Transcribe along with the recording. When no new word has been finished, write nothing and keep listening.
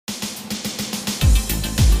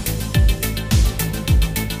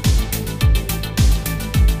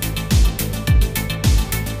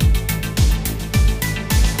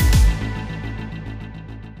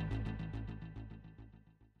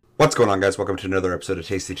What's going on, guys? Welcome to another episode of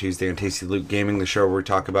Tasty Tuesday on Tasty Loot Gaming, the show where we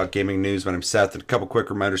talk about gaming news. My name's Seth, and a couple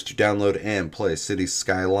quick reminders to download and play Cities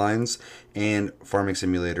Skylines and Farming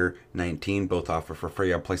Simulator 19, both offer for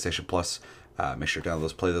free on PlayStation Plus. Make sure to download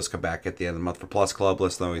those, play those, come back at the end of the month for Plus Club. Let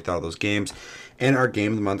us know what you thought of those games. And our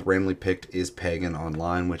game of the month randomly picked is Pagan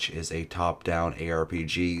Online, which is a top-down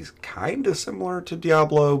ARPG, kind of similar to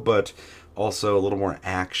Diablo, but also a little more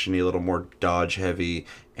actiony, a little more dodge-heavy,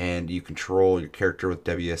 and you control your character with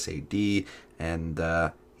WSAD, and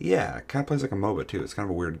yeah, it kind of plays like a MOBA too. It's kind of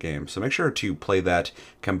a weird game. So make sure to play that.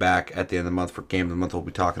 Come back at the end of the month for Game of the Month. We'll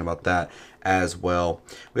be talking about that as well.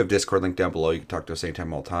 We have Discord link down below. You can talk to us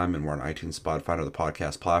anytime, all the time. And we're on iTunes, Spotify, and other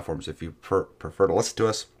podcast platforms if you prefer to listen to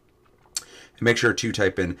us. And make sure to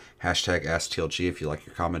type in hashtag AskTLG if you'd like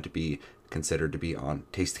your comment to be considered to be on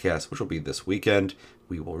TastyCast, which will be this weekend.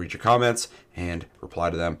 We will read your comments and reply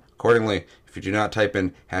to them accordingly. If you do not type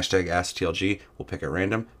in hashtag AskTLG, we'll pick at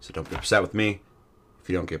random. So don't be upset with me if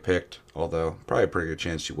you don't get picked, although probably a pretty good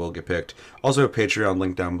chance you will get picked. Also, a Patreon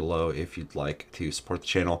link down below if you'd like to support the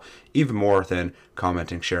channel even more than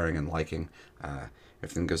commenting, sharing, and liking.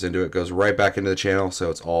 Everything goes into it, goes right back into the channel, so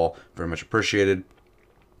it's all very much appreciated.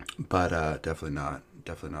 But definitely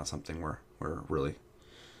not something we're really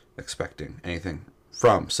expecting anything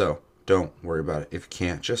from. So don't worry about it. If you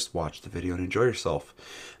can't, just watch the video and enjoy yourself.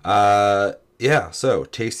 Yeah, so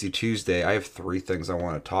Tasty Tuesday. I have 3 things I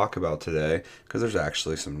want to talk about today because there's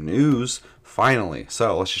actually some news, finally.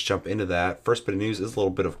 So let's just jump into that. First bit of news is a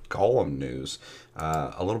little bit of Gollum news.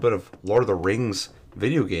 A little bit of Lord of the Rings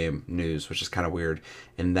video game news, which is kind of weird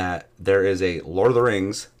in that there is a Lord of the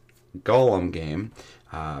Rings Gollum game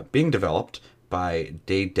being developed by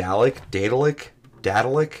Daedalic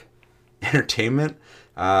Entertainment,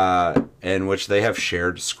 in which they have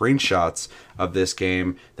shared screenshots of this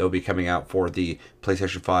game that will be coming out for the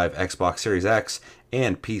PlayStation 5, Xbox Series X,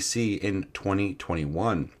 and PC in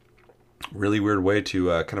 2021. Really weird way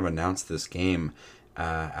to kind of announce this game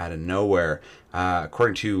out of nowhere.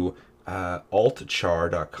 According to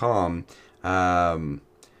altchar.com,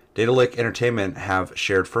 Daedalic Entertainment have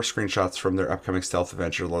shared first screenshots from their upcoming stealth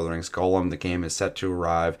adventure, Lord of the Rings Gollum. The game is set to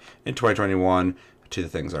arrive in 2021. To the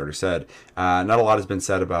things I already said. Not a lot has been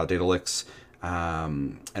said about Daedalic's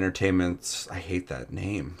Entertainment's. I hate that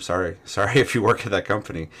name. Sorry if you work at that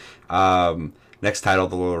company. Next title,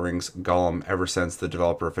 The Lord of the Rings Gollum, ever since the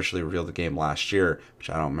developer officially revealed the game last year, which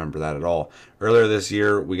I don't remember that at all. Earlier this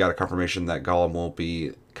year, we got a confirmation that Gollum will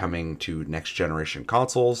be coming to next generation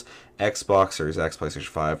consoles, Xbox Series X, PlayStation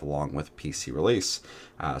 5, along with PC release.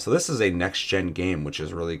 So this is a next gen game, which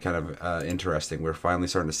is really kind of interesting. We're finally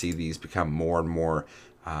starting to see these become more and more,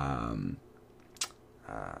 I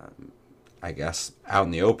guess, out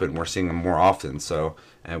in the open. We're seeing them more often, so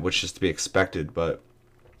which is to be expected, but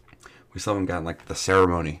we still haven't gotten like the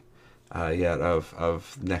ceremony yet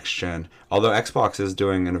of next gen. Although Xbox is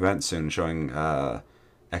doing an event soon showing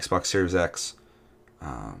Xbox Series X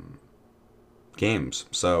games,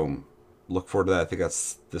 so look forward to that. I think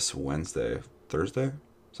that's this Wednesday, Thursday,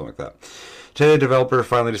 something like that. Today, the developer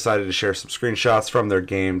finally decided to share some screenshots from their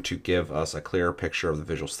game to give us a clearer picture of the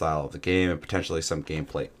visual style of the game and potentially some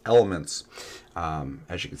gameplay elements.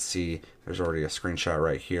 As you can see, there's already a screenshot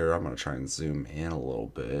right here. I'm going to try and zoom in a little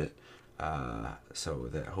bit so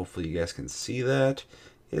that hopefully you guys can see that.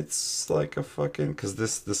 It's like a fucking, because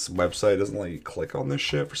this website doesn't let you click on this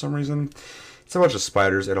shit for some reason. It's a bunch of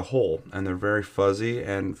spiders in a hole, and they're very fuzzy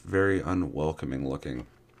and very unwelcoming looking.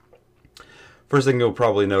 First thing you'll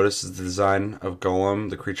probably notice is the design of Gollum.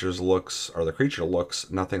 The creature looks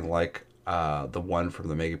nothing like the one from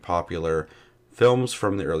the mega popular films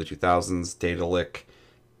from the early 2000s.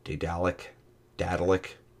 Daedalic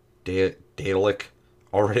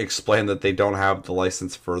already explained that they don't have the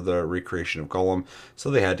license for the recreation of Gollum, so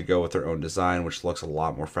they had to go with their own design, which looks a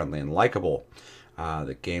lot more friendly and likable.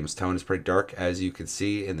 The game's tone is pretty dark, as you can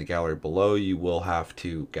see in the gallery below. You will have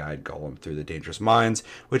to guide Gollum through the dangerous mines,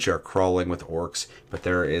 which are crawling with orcs, but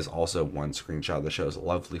there is also one screenshot that shows a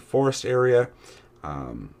lovely forest area.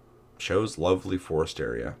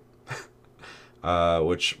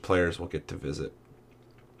 Which players will get to visit.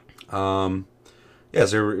 Yeah,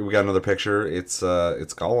 so we got another picture. It's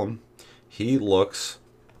Gollum. He looks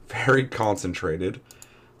very concentrated.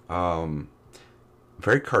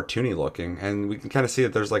 Very cartoony looking, and we can kind of see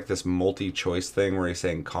that there's like this multi-choice thing where he's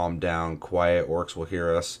saying calm down, quiet, orcs will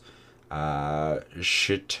hear us,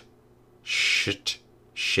 shit,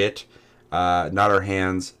 not our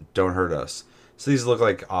hands, don't hurt us. So these look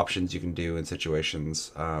like options you can do in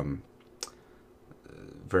situations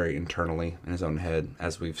very internally in his own head,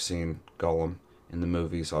 as we've seen Gollum in the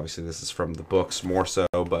movies. Obviously this is from the books more so,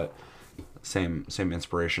 but same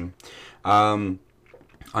inspiration.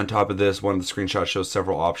 On top of this, one of the screenshots shows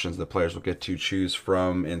several options that players will get to choose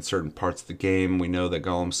from in certain parts of the game. We know that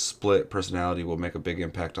Gollum's split personality will make a big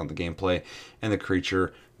impact on the gameplay, and the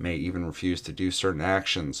creature may even refuse to do certain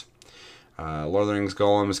actions. Lord of the Rings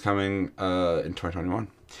Gollum is coming in 2021.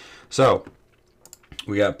 So,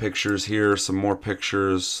 we got pictures here, some more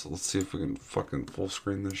pictures. Let's see if we can fucking full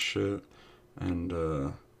screen this shit. And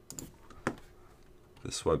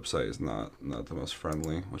this website is not the most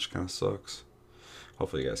friendly, which kind of sucks.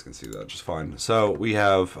 Hopefully you guys can see that just fine. So we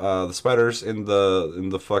have the spiders in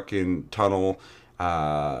the fucking tunnel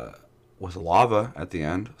with lava at the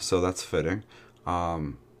end, so that's fitting.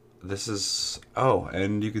 This is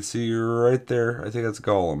and you can see right there. I think that's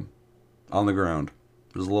Gollum on the ground.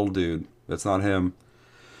 There's a little dude. That's not him.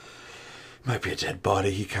 Might be a dead body.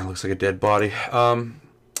 He kind of looks like a dead body. And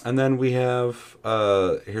then we have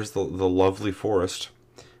here's the lovely forest.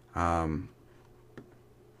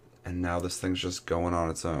 And now this thing's just going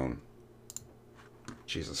on its own.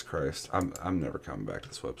 Jesus Christ. I'm never coming back to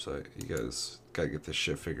this website. You guys gotta get this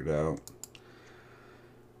shit figured out.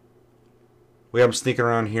 We have them sneaking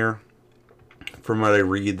around here. From what I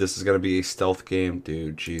read, this is gonna be a stealth game.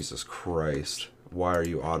 Dude, Jesus Christ. Why are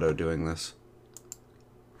you auto doing this?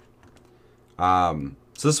 So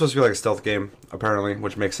this is supposed to be like a stealth game, apparently,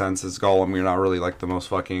 which makes sense. It's Gollum. You're not really like the most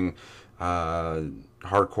fucking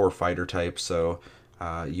hardcore fighter type, so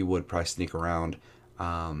you would probably sneak around.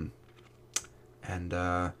 And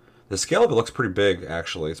the scale of it looks pretty big,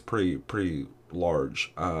 actually. It's pretty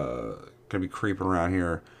large. Gonna be creeping around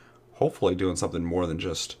here, hopefully doing something more than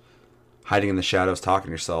just hiding in the shadows, talking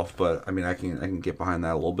to yourself. But I mean, I can get behind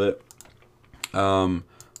that a little bit. I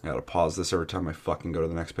gotta pause this every time I fucking go to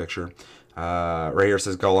the next picture. Right here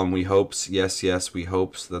says Gollum, we hopes. Yes, we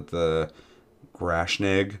hopes that the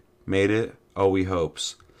Grashnig made it. Oh, we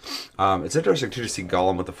hopes. It's interesting too to see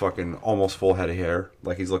Gollum with the fucking almost full head of hair.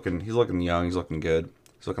 Like he's looking young, he's looking good.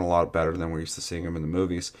 He's looking a lot better than we're used to seeing him in the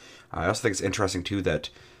movies. I also think it's interesting too that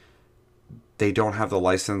they don't have the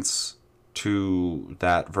license to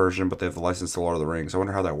that version, but they have the license to Lord of the Rings. I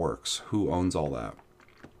wonder how that works. Who owns all that?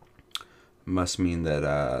 Must mean that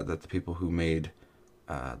that the people who made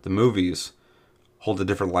the movies hold a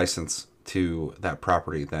different license to that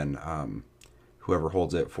property than whoever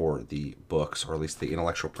holds it for the books, or at least the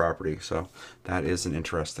intellectual property. So that is an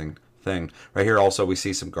interesting thing. Right here also we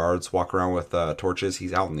see some guards walk around with torches.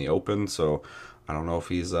 He's out in the open, so I don't know if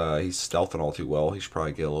he's stealthing all too well. He should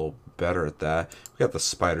probably get a little better at that. We got the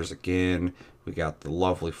spiders again. We got the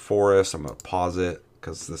lovely forest. I'm gonna pause it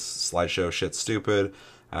because this slideshow shit's stupid.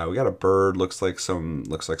 We got a bird. Looks like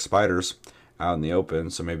spiders out in the open.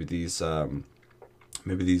 So maybe these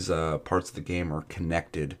parts of the game are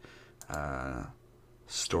connected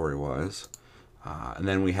story-wise. And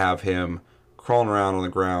then we have him crawling around on the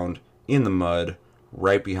ground in the mud,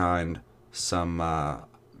 right behind some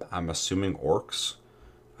I'm assuming orcs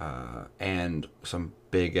and some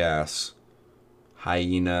big ass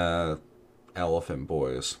hyena elephant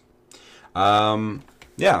boys.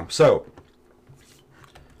 Yeah, so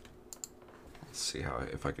let's see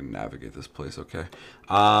if I can navigate this place okay.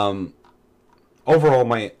 Overall,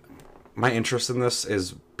 my interest in this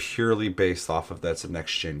is purely based off of that's a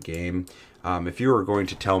next gen game. If you were going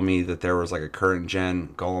to tell me that there was like a current gen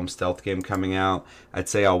Gollum stealth game coming out, I'd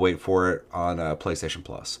say I'll wait for it on PlayStation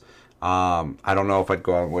Plus. I don't know if I'd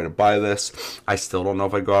go out of my way to buy this. I still don't know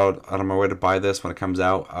if I'd go out of my way to buy this when it comes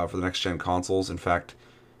out for the next gen consoles. In fact,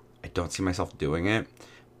 I don't see myself doing it.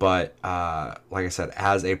 But like I said,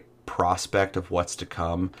 as a prospect of what's to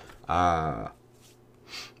come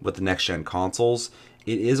with the next gen consoles,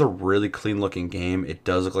 it is a really clean looking game. It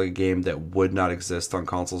does look like a game that would not exist on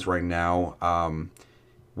consoles right now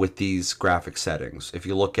with these graphic settings. If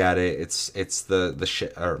you look at it, it's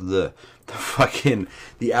the fucking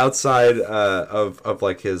the outside of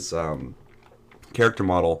like his character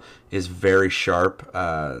model is very sharp,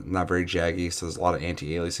 not very jaggy. So there's a lot of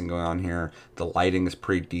anti-aliasing going on here. The lighting is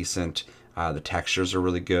pretty decent. The textures are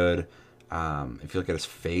really good. If you look at his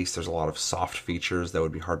face, there's a lot of soft features that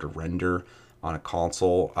would be hard to render on a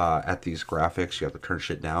console at these graphics. You have to turn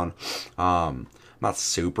shit down. I'm not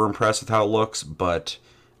super impressed with how it looks, but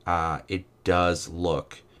it does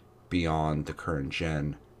look beyond the current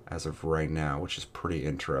gen as of right now, which is pretty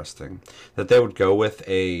interesting. That they would go with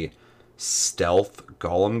a stealth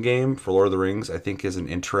Gollum game for Lord of the Rings, I think is an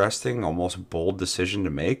interesting, almost bold decision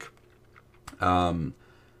to make. But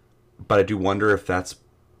I do wonder if that's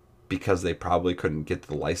because they probably couldn't get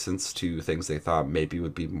the license to things they thought maybe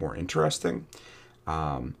would be more interesting.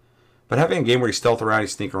 But having a game where you stealth around, you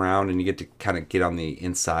sneak around, and you get to kind of get on the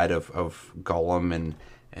inside of Gollum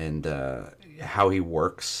and how he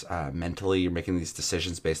works mentally. You're making these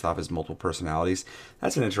decisions based off his multiple personalities.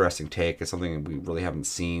 That's an interesting take. It's something we really haven't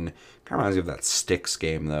seen. Kind of reminds me of that Styx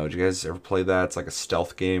game, though. Did you guys ever play that? It's like a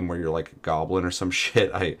stealth game where you're like a goblin or some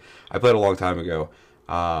shit. I played it a long time ago,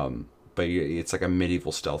 but it's like a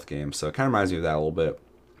medieval stealth game, so it kind of reminds me of that a little bit.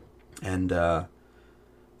 And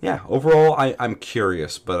yeah, overall, I'm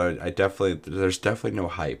curious, but there's definitely no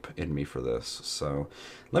hype in me for this. So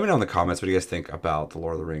let me know in the comments what you guys think about The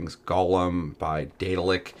Lord of the Rings Gollum by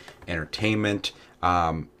Daedalic Entertainment.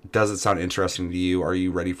 Does it sound interesting to you? Are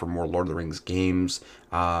you ready for more Lord of the Rings games?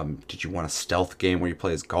 Did you want a stealth game where you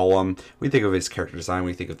play as Gollum? What do you think of his character design? What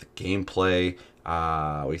do you think of the gameplay?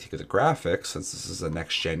 What do you think of the graphics, since this is a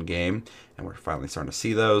next-gen game, and we're finally starting to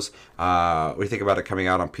see those? What do you think about it coming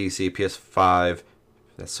out on PC, PS5,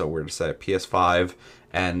 that's so weird to say, PS5,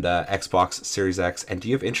 and Xbox Series X? And do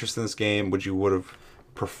you have interest in this game? Would have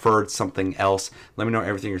preferred something else? Let me know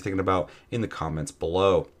everything you're thinking about in the comments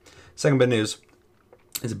below. Second bit of news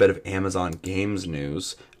is a bit of Amazon Games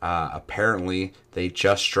news. Apparently, they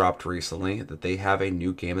just dropped recently that they have a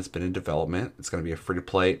new game that's been in development. It's going to be a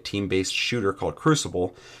free-to-play, team-based shooter called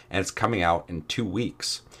Crucible, and it's coming out in 2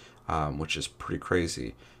 weeks, which is pretty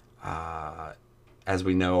crazy. As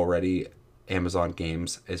we know already, Amazon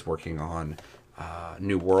Games is working on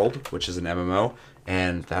New World, which is an MMO,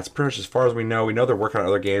 and that's pretty much as far as we know. We know they're working on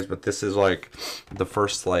other games, but this is like the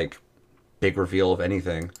first like big reveal of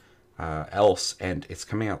anything else, and it's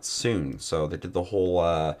coming out soon. So they did the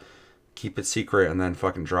whole keep it secret and then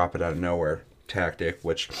fucking drop it out of nowhere tactic,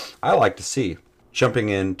 which I like to see. Jumping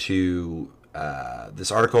into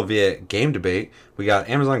this article via Game Debate, we got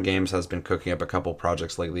Amazon Games has been cooking up a couple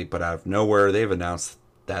projects lately, but out of nowhere they've announced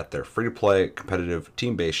that their free-to-play competitive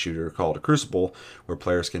team-based shooter called Crucible, where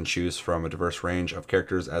players can choose from a diverse range of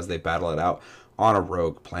characters as they battle it out on a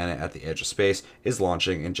rogue planet at the edge of space, is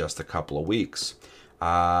launching in just a couple of weeks.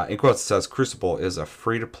 In quotes, it says, Crucible is a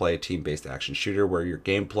free-to-play team-based action shooter where your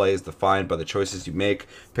gameplay is defined by the choices you make.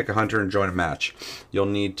 Pick a hunter and join a match. You'll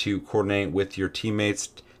need to coordinate with your teammates,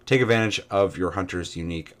 take advantage of your hunter's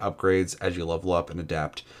unique upgrades as you level up and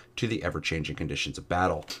adapt to the ever-changing conditions of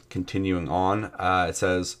battle. Continuing on, it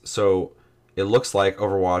says, so it looks like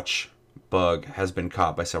Overwatch bug has been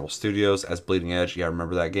caught by several studios as Bleeding Edge. Yeah,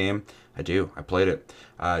 remember that game? I do. I played it.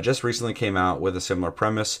 Just recently came out with a similar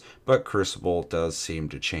premise, but Crucible does seem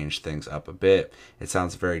to change things up a bit. It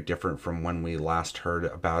sounds very different from when we last heard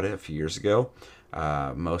about it a few years ago,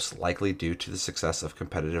 most likely due to the success of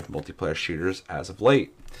competitive multiplayer shooters as of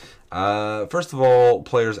late. First of all,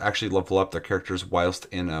 players actually level up their characters whilst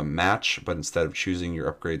in a match, but instead of choosing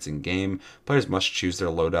your upgrades in game, players must choose their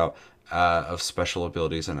loadout of special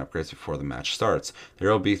abilities and upgrades before the match starts.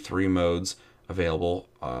 There will be 3 modes available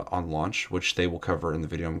on launch, which they will cover in the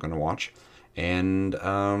video I'm going to watch. And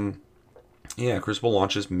yeah, Crucible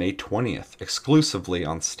launches May 20th exclusively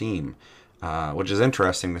on Steam, which is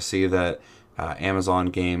interesting to see that Amazon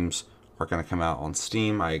games are going to come out on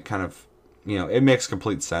Steam. I kind of, it makes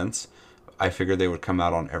complete sense. I figured they would come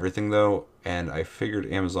out on everything though, and I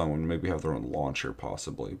figured Amazon would maybe have their own launcher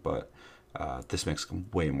possibly, but this makes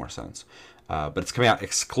way more sense. But it's coming out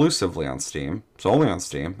exclusively on Steam, so only on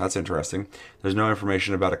Steam. That's interesting. There's no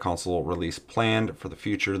information about a console release planned for the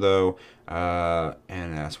future though.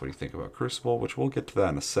 And ask what do you think about Crucible, which we'll get to that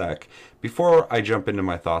in a sec. Before I jump into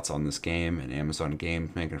my thoughts on this game and Amazon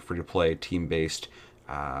Games making a free-to-play, team-based,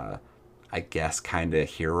 I guess kind of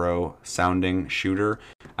hero-sounding shooter,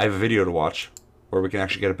 I have a video to watch where we can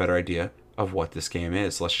actually get a better idea of what this game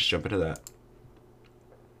is. So let's just jump into that.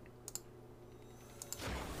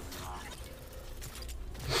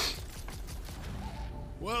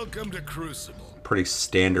 Welcome to Crucible. Pretty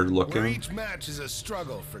standard looking. Where each match is a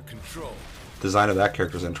struggle for control. Design of that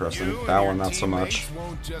character is interesting. That one not so much.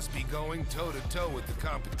 Won't just be going toe to toe with the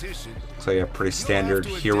competition. So yeah, pretty standard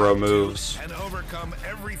hero moves. And overcome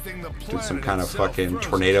everything the do some kind of fucking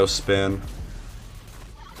tornado spin.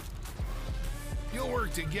 You'll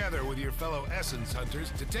work together with your fellow Essence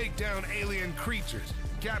Hunters to take down alien creatures,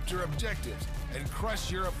 capture objectives, and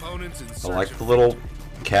crush your opponents in search I like the little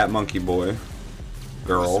cat monkey boy.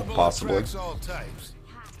 Girl, possibly. All types.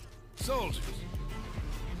 Soldiers,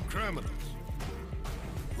 criminals,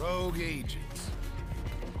 rogue agents.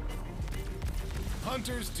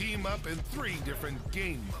 Hunters team up in 3 different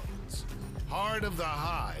game modes. Heart of the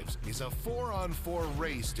Hives is a 4-on-4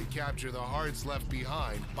 race to capture the hearts left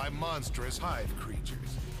behind by monstrous hive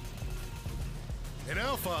creatures. In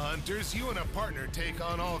Alpha Hunters, you and a partner take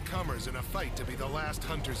on all comers in a fight to be the last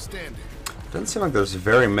hunter standing. Doesn't seem like there's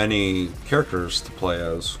very many characters to play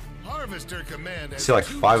as. Harvester Command has I see like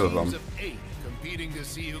 5 of them. Of 8 competing to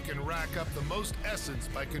see who can rack up the most essence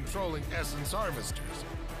by controlling essence harvesters.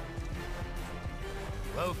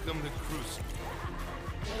 Welcome to Crucible.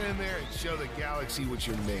 Get in there and show the galaxy what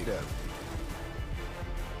you're made of.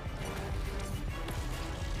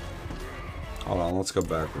 Hold on, let's go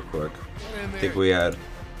back real quick. Get in there. I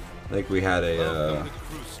think we had a Welcome to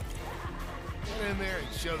Crucible. Get in there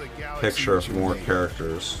and show the galaxy picture what of you're more made of.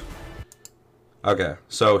 characters. Okay,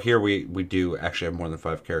 so here we do actually have more than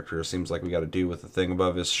 5 characters. Seems like we got a dude with the thing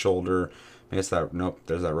above his shoulder. I guess that, nope,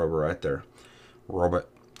 there's that robot right there. Robot.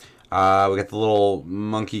 We got the little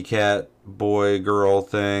monkey cat boy girl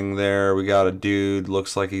thing there. We got a dude,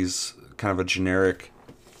 looks like he's kind of a generic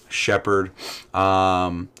shepherd. Got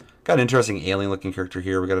an interesting alien looking character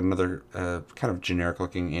here. We got another kind of generic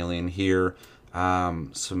looking alien here.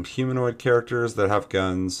 Some humanoid characters that have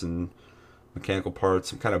guns and mechanical parts.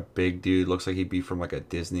 Some kind of big dude, looks like he'd be from like a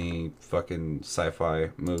Disney fucking sci-fi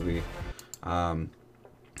movie. And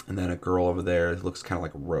then a girl over there looks kind of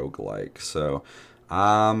like roguelike. So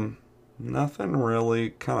nothing really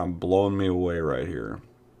kind of blowing me away right here.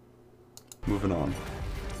 Moving on.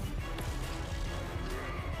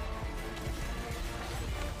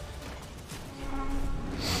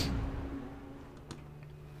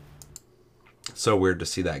 So weird to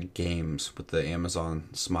see that games with the Amazon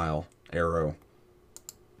smile arrow.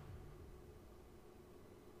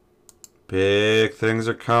 Big things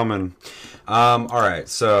are coming. Alright,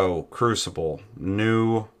 so Crucible,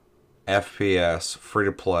 new FPS, free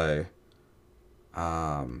to play,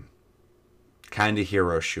 kind of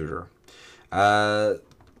hero shooter.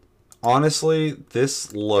 Honestly,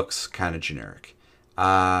 this looks kind of generic.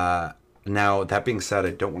 Now, that being said, I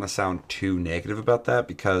don't want to sound too negative about that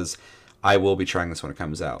because I will be trying this when it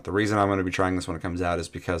comes out. The reason I'm going to be trying this when it comes out is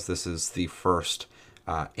because this is the first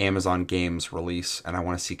Amazon Games release, and I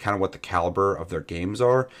want to see kind of what the caliber of their games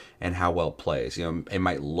are and how well it plays. You know, it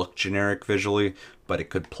might look generic visually, but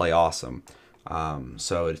it could play awesome.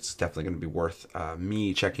 So it's definitely going to be worth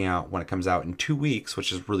me checking out when it comes out in 2 weeks,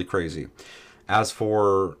 which is really crazy. As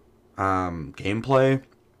for gameplay,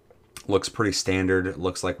 looks pretty standard. It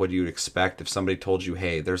looks like what you'd expect if somebody told you,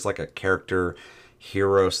 hey, there's like a character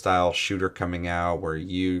hero style shooter coming out where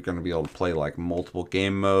you're going to be able to play like multiple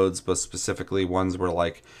game modes, but specifically ones where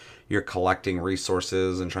like you're collecting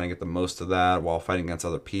resources and trying to get the most of that while fighting against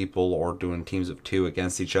other people or doing teams of 2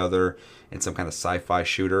 against each other in some kind of sci-fi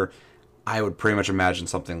shooter. I would pretty much imagine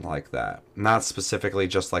something like that. Not specifically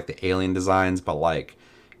just like the alien designs, but like,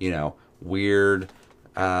 you know, weird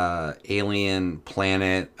alien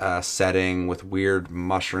planet setting with weird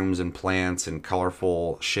mushrooms and plants and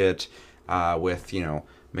colorful shit. With, you know,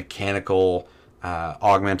 mechanical,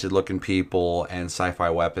 augmented looking people and sci-fi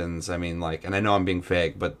weapons. I mean, like, and I know I'm being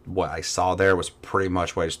vague, but what I saw there was pretty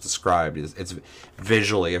much what I just described. It's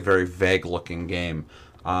visually a very vague looking game,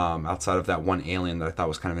 outside of that one alien that I thought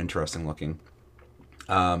was kind of interesting looking.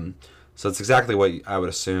 So it's exactly what I would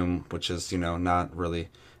assume, which is, you know, not really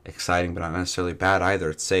exciting, but not necessarily bad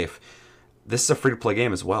either. It's safe. This is a free-to-play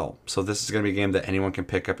game as well. So this is going to be a game that anyone can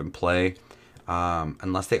pick up and play.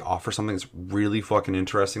 Unless they offer something that's really fucking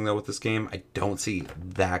interesting though with this game, I don't see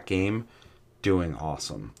that game doing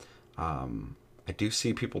awesome. I do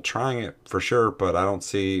see people trying it for sure, but I don't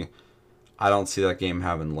see that game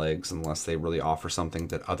having legs unless they really offer something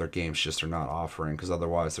that other games just are not offering, because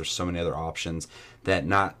otherwise there's so many other options that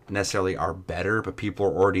not necessarily are better, but people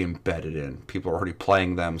are already embedded in. People are already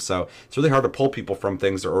playing them, so it's really hard to pull people from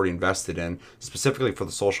things they're already invested in, specifically for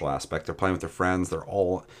the social aspect. They're playing with their friends, they're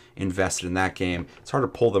all invested in that game. It's hard to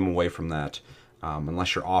pull them away from that,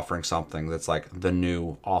 unless you're offering something that's like the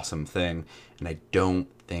new awesome thing, and I don't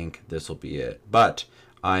think this will be it. But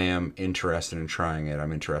I am interested in trying it.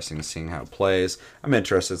 I'm interested in seeing how it plays. I'm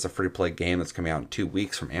interested. It's a free-to-play game that's coming out in 2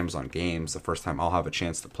 weeks from Amazon Games. The first time I'll have a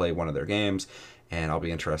chance to play one of their games, and I'll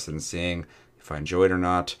be interested in seeing if I enjoy it or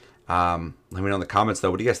not. Let me know in the comments,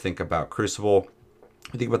 though. What do you guys think about Crucible? What do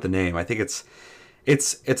you think about the name? I think it's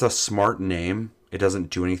a smart name. It doesn't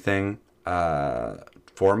do anything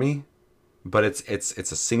for me, but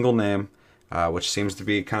it's a single name. Which seems to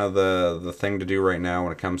be kind of the thing to do right now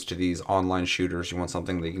when it comes to these online shooters. You want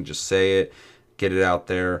something that you can just say it, get it out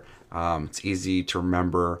there. It's easy to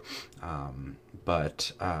remember.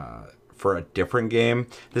 But for a different game,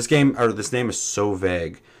 this name is so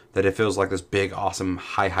vague that it feels like this big, awesome,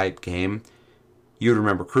 high hype game. You'd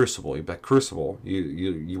remember Crucible. You'd be like, Crucible.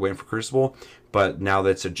 You waiting for Crucible? But now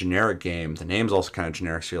that it's a generic game, the name's also kind of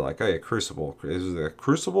generic, so you're like, oh yeah, Crucible. Is it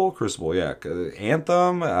Crucible? Crucible, yeah.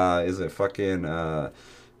 Anthem? Is it fucking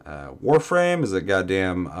Warframe? Is it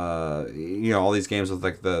goddamn, all these games with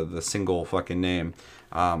like the single fucking name.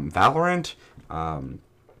 Valorant?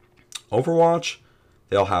 Overwatch,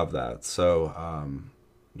 they'll have that. So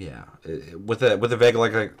yeah, with a vague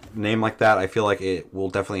like a name like that, I feel like it will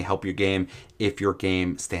definitely help your game if your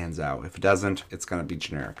game stands out. If it doesn't, it's gonna be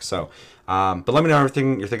generic. So, but let me know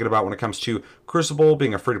everything you're thinking about when it comes to Crucible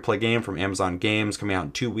being a free-to-play game from Amazon Games coming out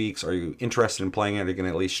in 2 weeks. Are you interested in playing it? Are you gonna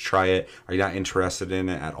at least try it? Are you not interested in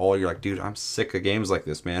it at all? You're like, dude, I'm sick of games like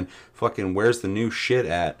this, man. Fucking, where's the new shit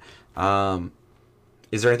at?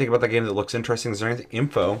 Is there anything about that game that looks interesting? Is there anything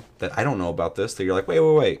info that I don't know about this that you're like,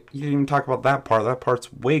 wait, you didn't even talk about that part. That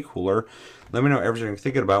part's way cooler. Let me know everything you're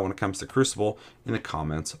thinking about when it comes to Crucible in the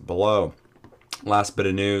comments below. Last bit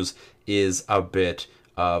of news is a bit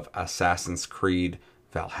of Assassin's Creed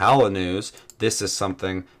Valhalla news. This is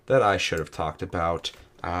something that I should have talked about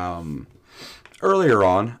earlier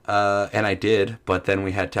on, and I did, but then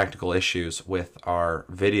we had technical issues with our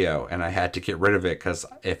video, and I had to get rid of it because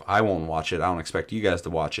if I won't watch it, I don't expect you guys to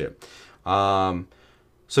watch it.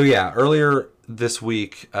 So yeah, earlier this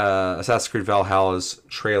week, Assassin's Creed Valhalla's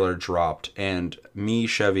trailer dropped, and me,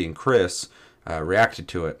 Chevy, and Chris reacted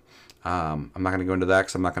to it. I'm not going to go into that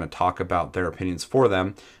because I'm not going to talk about their opinions for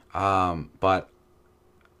them, but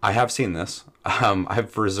I have seen this.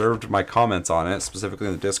 I've reserved my comments on it, specifically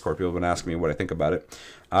in the Discord. People have been asking me what I think about it.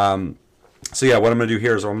 So yeah, what I'm going to do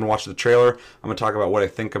here is I'm going to watch the trailer. I'm going to talk about what I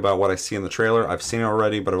think about what I see in the trailer. I've seen it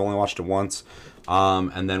already, but I've only watched it once.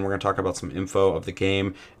 And then we're going to talk about some info of the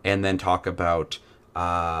game, and then talk about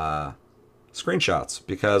screenshots,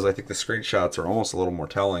 because I think the screenshots are almost a little more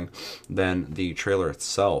telling than the trailer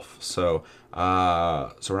itself. So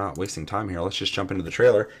so we're not wasting time here. Let's just jump into the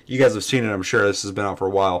trailer. You guys have seen it, I'm sure. This has been out for a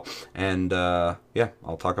while, and yeah,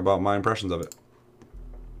 I'll talk about my impressions of it.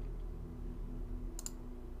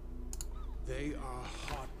 They are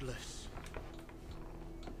heartless.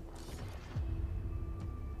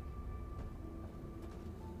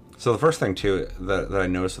 So the first thing too that I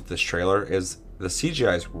noticed with this trailer is the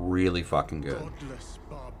CGI is really fucking good. Godless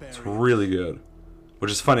barbarians. It's really good. Which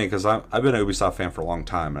is funny because I've been an Ubisoft fan for a long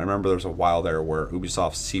time. I remember there was a while there where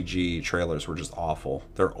Ubisoft's CG trailers were just awful.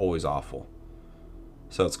 They're always awful.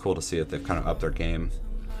 So it's cool to see that they've kind of upped their game.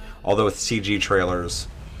 Although with CG trailers,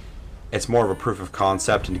 it's more of a proof of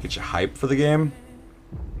concept and to get you hyped for the game.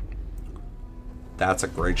 That's a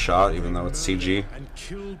great shot, even though it's CG. And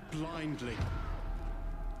kill blindly.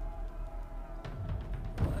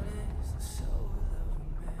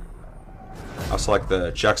 I also like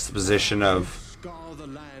the juxtaposition of Scar the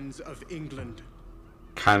lands of England.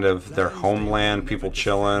 kind of their homeland, people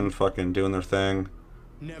chilling, fucking doing their thing,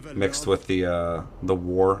 Never mixed loved. with the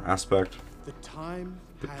war aspect. The time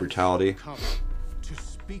the has brutality. come to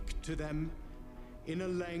speak to them in a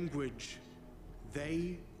language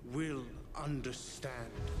they will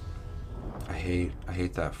understand. I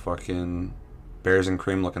hate that fucking bears and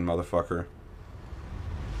cream looking motherfucker.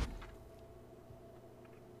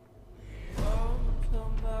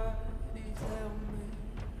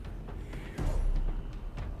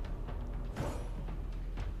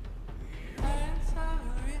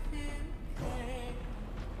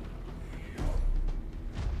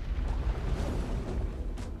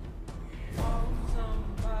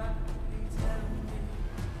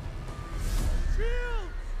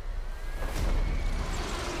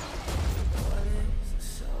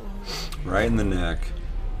 Right in the neck.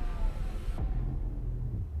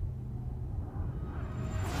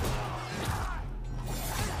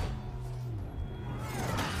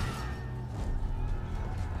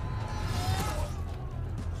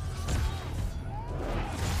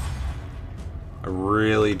 I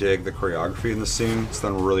really dig the choreography in the scene. It's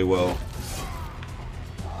done really well.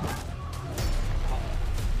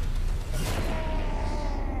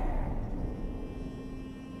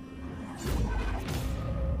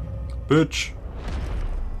 Bitch.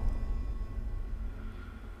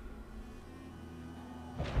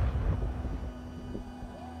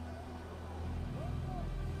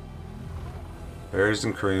 Berries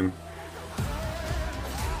and cream.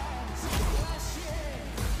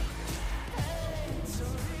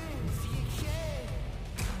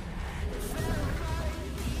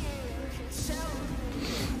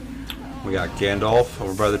 We got Gandalf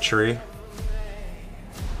over by the tree.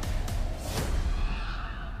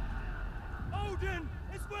 Odin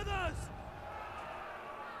is with us.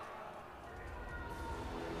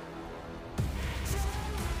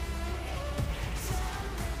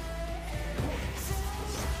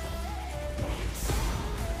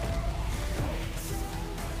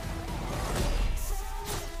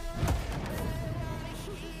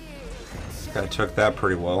 Guy took that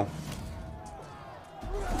pretty well.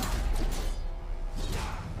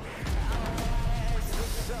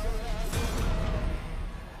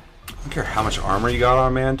 don't care how much armor you got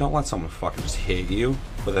on, man. Don't let someone fucking just hit you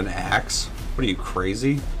with an axe. What are you,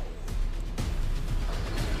 crazy?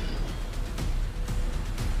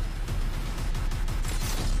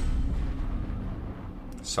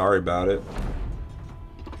 Sorry about it.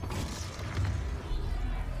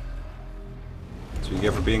 That's what you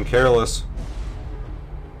get for being careless.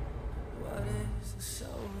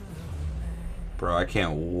 Bro, I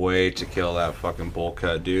can't wait to kill that fucking bowl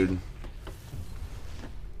cut, dude.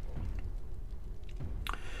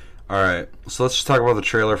 Alright, so let's just talk about the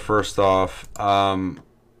trailer first off.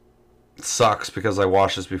 It sucks because I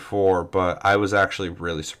watched this before, but I was actually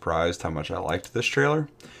really surprised how much I liked this trailer,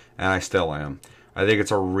 and I still am. I think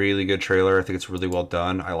it's a really good trailer. I think it's really well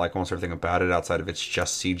done. I like almost everything about it outside of it's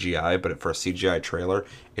just CGI, but for a CGI trailer,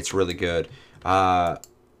 it's really good. One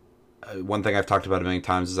thing I've talked about a million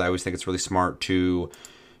times is I always think it's really smart to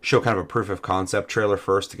show kind of a proof of concept trailer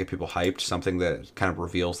first to get people hyped, something that kind of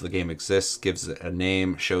reveals the game exists, gives it a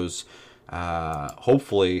name, shows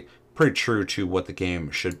hopefully pretty true to what the game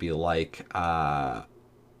should be like.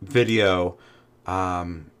 Video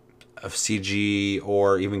of CG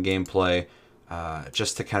or even gameplay,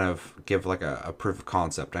 just to kind of give like a proof of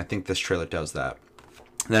concept. And I think this trailer does that.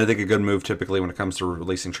 And then I think a good move typically when it comes to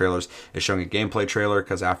releasing trailers is showing a gameplay trailer,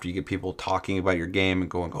 because after you get people talking about your game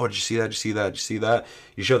and going, oh, did you see that, did you see that, did you see that?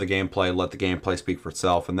 You show the gameplay, let the gameplay speak for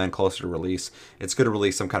itself, and then closer to release, it's good to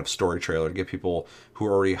release some kind of story trailer to get people who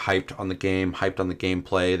are already hyped on the game, hyped on the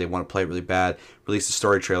gameplay, they want to play it really bad, release a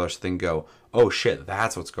story trailer so they can go, oh shit,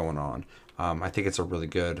 that's what's going on. I think it's a really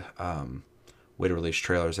good way to release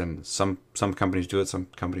trailers, and some companies do it, some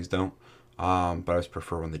companies don't, but I always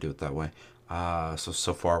prefer when they do it that way.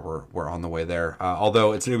 So far we're on the way there.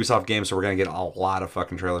 Although it's an Ubisoft game, so we're gonna get a lot of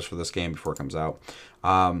fucking trailers for this game before it comes out.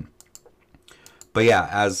 But yeah,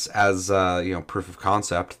 as you know, proof of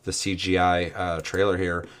concept, the CGI trailer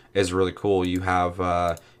here is really cool. You have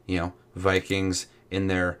you know, Vikings in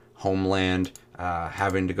their homeland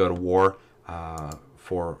having to go to war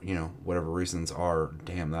for, you know, whatever reasons are.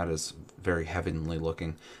 Damn, that is very heavenly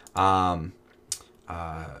looking. For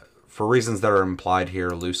reasons that are implied here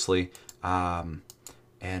loosely. Yeah,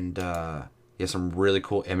 some really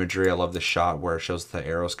cool imagery. I love this shot where it shows the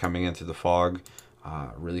arrows coming in through the fog.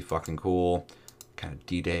 Really fucking cool, kind of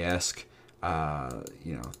D-Day-esque.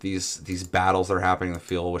 You know, these battles that are happening in the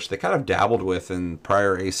field, which they kind of dabbled with in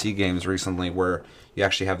prior AC games recently, where you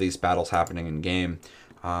actually have these battles happening in game.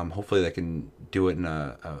 Hopefully they can do it in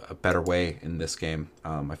a better way in this game.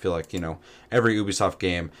 I feel like, you know, every Ubisoft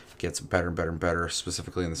game gets better and better and better,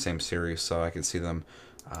 specifically in the same series, so I can see them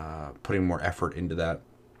putting more effort into that.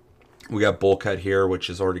 We got Bowl Cut here, which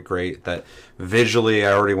is already great. That visually,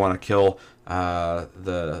 I already want to kill one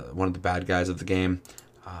of the bad guys of the game.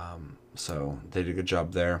 So they did a good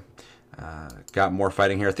job there. Got more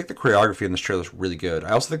fighting here. I think the choreography in this trailer is really good.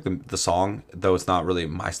 I also think the song, though it's not really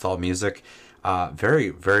my style of music, very,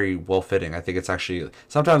 very well fitting. I think it's actually,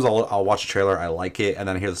 sometimes I'll watch a trailer, I like it, and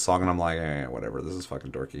then I hear the song and I'm like, whatever, this is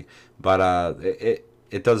fucking dorky. But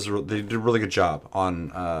they did a really good job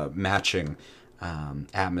on matching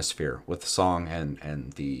atmosphere with the song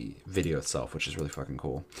and the video itself, which is really fucking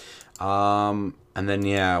cool. And then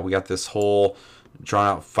yeah, we got this whole drawn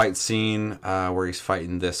out fight scene where he's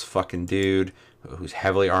fighting this fucking dude who's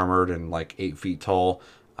heavily armored and like 8 feet tall.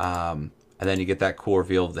 And then you get that cool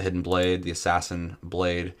reveal of the hidden blade, the assassin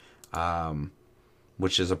blade,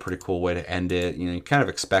 which is a pretty cool way to end it. You know, you kind of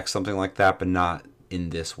expect something like that, but not in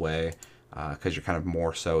this way. Because you're kind of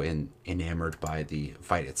more so enamored by the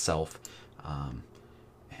fight itself.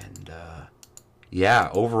 Yeah,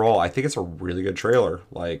 overall, I think it's a really good trailer.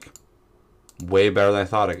 Like, way better than I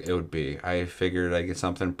thought it would be. I figured I'd get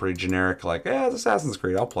something pretty generic, like, it's Assassin's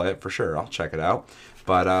Creed, I'll play it for sure, I'll check it out.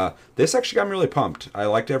 But this actually got me really pumped. I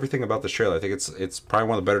liked everything about this trailer. I think it's probably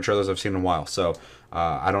one of the better trailers I've seen in a while. So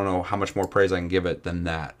I don't know how much more praise I can give it than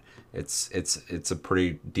that. It's a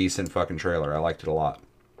pretty decent fucking trailer. I liked it a lot.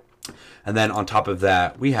 And then on top of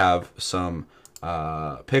that, we have some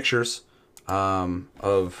pictures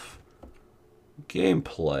of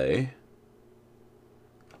gameplay.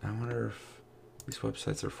 I wonder if these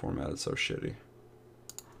websites are formatted so shitty.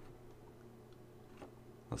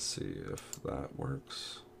 Let's see if that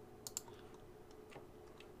works.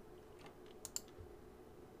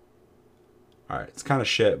 Alright, it's kind of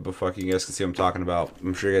shit, but fuck, you guys can see what I'm talking about.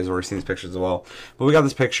 I'm sure you guys have already seen these pictures as well. But we got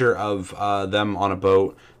this picture of them on a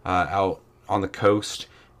boat out on the coast.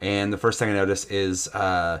 And the first thing I noticed is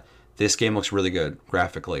this game looks really good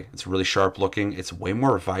graphically. It's really sharp looking. It's way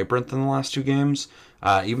more vibrant than the last two games.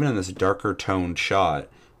 Even in this darker toned shot.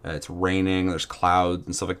 It's raining, there's clouds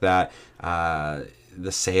and stuff like that.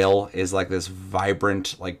 the sail is like this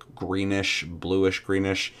vibrant, like greenish, bluish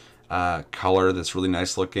greenish color that's really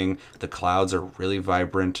nice looking. The clouds are really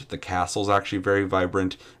vibrant. The castle's actually very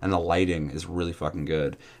vibrant, and the lighting is really fucking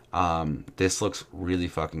good. This looks really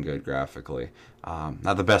fucking good graphically.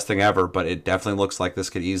 Not the best thing ever, but it definitely looks like this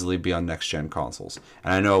could easily be on next gen consoles,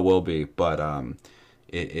 and I know it will be, but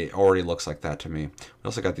it already looks like that to me. We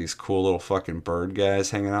also got these cool little fucking bird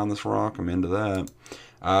guys hanging out on this rock. I'm into that.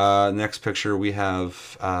 Next picture, we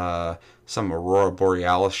have some Aurora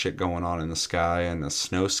Borealis shit going on in the sky, and a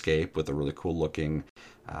snowscape with a really cool looking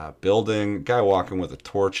building. Guy walking with a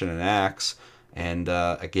torch and an axe. And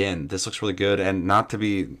again, this looks really good, and not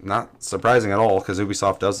surprising at all, because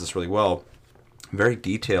Ubisoft does this really well. Very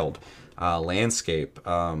detailed landscape,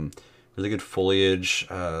 really good foliage,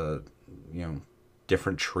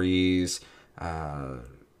 different trees,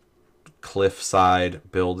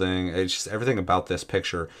 cliffside building. It's just everything about this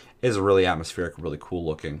picture is really atmospheric, really cool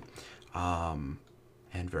looking, and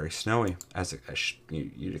very snowy, as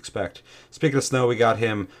you'd expect. Speaking of snow, we got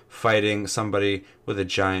him fighting somebody with a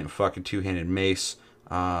giant fucking two-handed mace,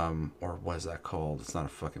 or what is that called? It's not a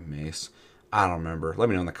fucking mace. I don't remember. Let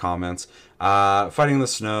me know in the comments. Fighting in the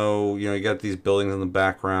snow, you got these buildings in the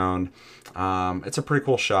background. It's a pretty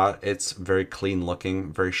cool shot. It's very clean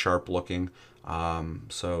looking, very sharp looking.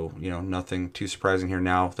 So, nothing too surprising here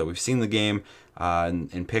now that we've seen the game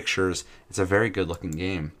in pictures. It's a very good looking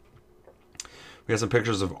game. We got some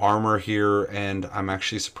pictures of armor here, and I'm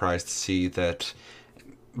actually surprised to see that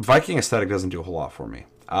Viking aesthetic doesn't do a whole lot for me.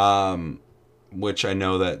 Which I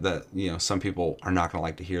know that some people are not gonna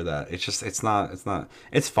like to hear that. It's just it's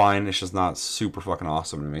fine. It's just not super fucking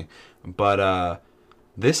awesome to me. But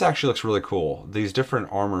this actually looks really cool. These different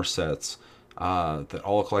armor sets that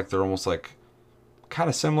all look like they're almost like kind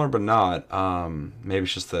of similar but not. Maybe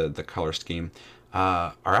it's just the color scheme.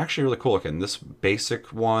 Are actually really cool looking. This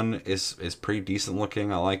basic one is pretty decent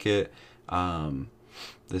looking. I like it.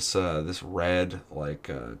 This red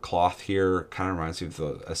cloth here kind of reminds me of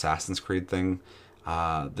the Assassin's Creed thing.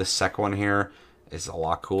 This second one here is a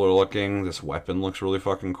lot cooler looking. This weapon looks really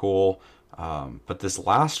fucking cool. But this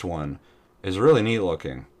last one is really neat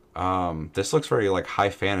looking. This looks very like high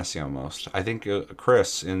fantasy almost. I think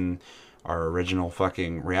Chris in our original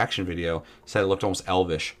fucking reaction video said it looked almost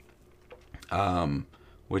elvish.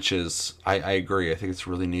 Which is, I agree. I think it's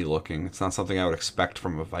really neat looking. It's not something I would expect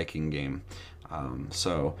from a Viking game.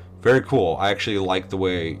 So very cool. I actually like the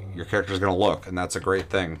way your character is going to look, and that's a great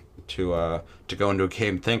thing to go into a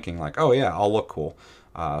game thinking like, oh yeah, I'll look cool.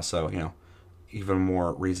 So even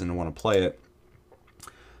more reason to want to play it.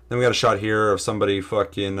 Then we got a shot here of somebody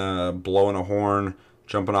fucking blowing a horn,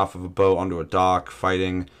 jumping off of a boat onto a dock,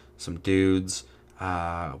 fighting some dudes.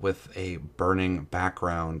 With a burning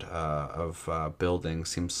background of buildings.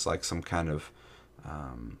 Seems like some kind of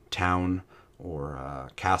town or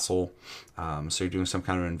castle. So you're doing some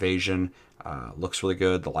kind of invasion. Looks really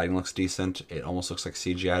good. The lighting looks decent. It almost looks like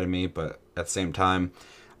CGI to me, but at the same time,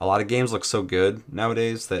 a lot of games look so good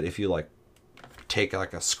nowadays that if you take a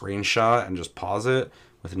screenshot and just pause it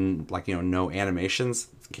with no animations,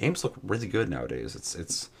 games look really good nowadays.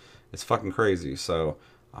 It's fucking crazy. So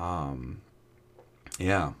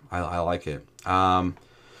yeah, I like it. And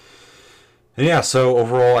yeah, so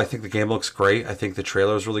overall, I think the game looks great. I think the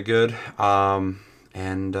trailer is really good.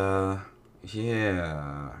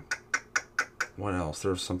 Yeah. What else?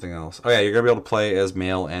 There's something else. Oh yeah, you're going to be able to play as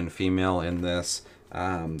male and female in this.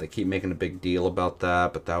 They keep making a big deal about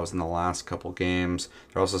that, but that was in the last couple games.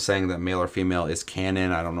 They're also saying that male or female is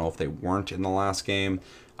canon. I don't know if they weren't in the last game.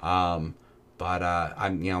 But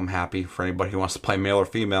I'm happy for anybody who wants to play male or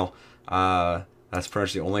female. That's pretty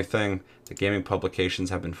much the only thing the gaming publications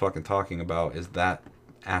have been fucking talking about is that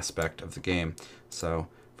aspect of the game. So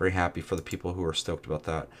very happy for the people who are stoked about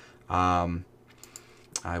that.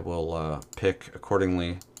 I will pick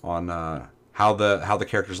accordingly on how the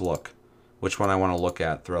characters look, which one I want to look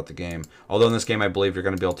at throughout the game. Although in this game, I believe you're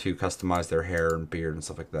going to be able to customize their hair and beard and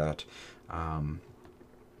stuff like that.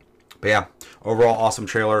 But yeah, overall, awesome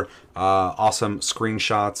trailer, awesome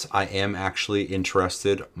screenshots. I am actually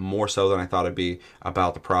interested, more so than I thought I'd be,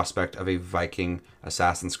 about the prospect of a Viking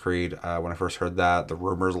Assassin's Creed. When I first heard that, the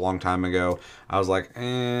rumors a long time ago, I was like,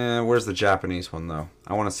 where's the Japanese one though?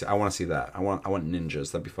 I want to see that. I want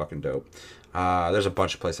ninjas. That'd be fucking dope. There's a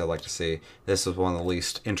bunch of places I'd like to see. This is one of the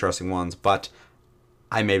least interesting ones, but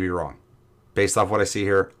I may be wrong. Based off what I see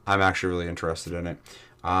here, I'm actually really interested in it.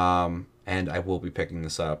 And I will be picking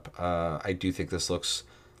this up. I do think this looks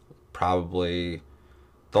probably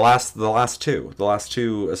the last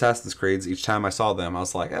two Assassin's Creeds. Each time I saw them, I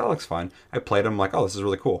was like, "Oh, it looks fine." I played them like, "Oh, this is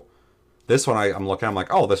really cool." This one I'm looking, I'm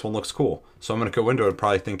like, oh, this one looks cool. So I'm going to go into it and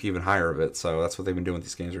probably think even higher of it. So that's what they've been doing with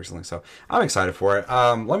these games recently. So I'm excited for it.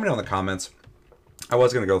 Let me know in the comments. I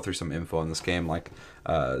was going to go through some info on this game. Like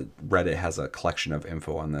Reddit has a collection of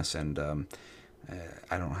info on this, and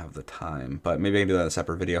I don't have the time. But maybe I can do that in a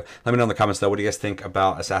separate video. Let me know in the comments, though. What do you guys think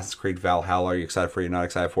about Assassin's Creed Valhalla? Are you excited for it? Are you not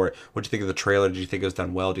excited for it? What do you think of the trailer? Did you think it was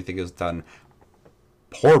done well? Do you think it was done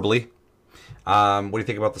horribly? What do you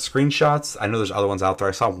think about the screenshots? I know there's other ones out there.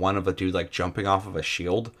 I saw one of a dude like jumping off of a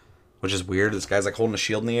shield, which is weird. This guy's like holding a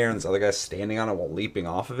shield in the air, and this other guy's standing on it while leaping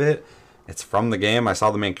off of it. It's from the game. I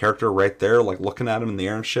saw the main character right there, like looking at him in the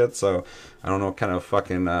air and shit. So I don't know what kind of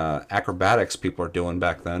fucking acrobatics people are doing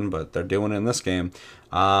back then, but they're doing it in this game.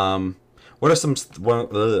 What are some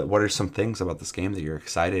things about this game that you're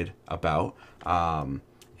excited about?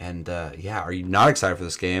 Yeah, are you not excited for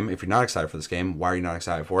this game? If you're not excited for this game, why are you not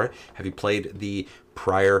excited for it? Have you played the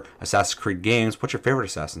prior Assassin's Creed games? What's your favorite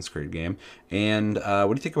Assassin's Creed game? And what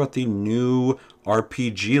do you think about the new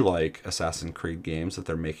RPG-like Assassin's Creed games that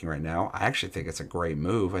they're making right now? I actually think it's a great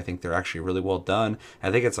move. I think they're actually really well done. I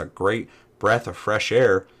think it's a great breath of fresh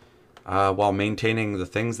air while maintaining the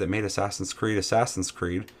things that made Assassin's Creed.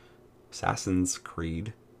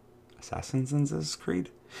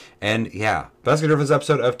 And yeah, that's going to do for this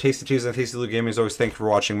episode of Tasty Tuesday and Tasty Loot Gaming. As always, thank you for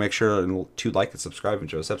watching. Make sure to like and subscribe and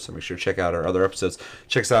enjoy this episode. Make sure to check out our other episodes.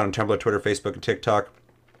 Check us out on Tumblr, Twitter, Facebook, and TikTok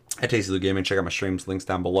at Tasty Loot Gaming. Check out my streams, links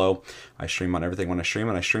down below. I stream on everything when I stream,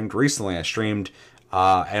 and I streamed recently. I streamed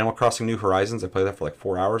Animal Crossing New Horizons. I played that for like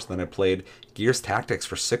 4 hours. Then I played Gears Tactics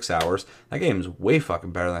for 6 hours. That game is way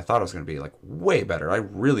fucking better than I thought it was going to be. Like, way better. I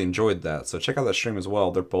really enjoyed that. So check out that stream as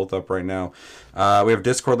well. They're both up right now. We have a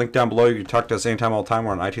Discord link down below. You can talk to us anytime, all the time.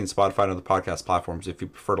 We're on iTunes, Spotify, and other podcast platforms if you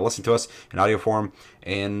prefer to listen to us in audio form.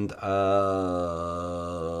 And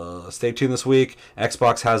stay tuned this week.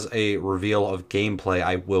 Xbox has a reveal of gameplay.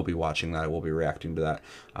 I will be watching that. I will be reacting to that.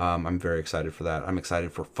 I'm very excited for that. I'm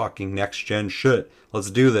excited for fucking next-gen shit.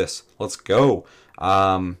 Let's do this. Let's go.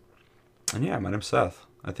 And yeah, my name's Seth.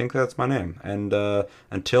 I think that's my name. And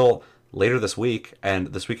until later this week, and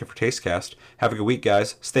this weekend for Tastecast, have a good week,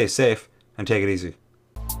 guys. Stay safe, and take it easy.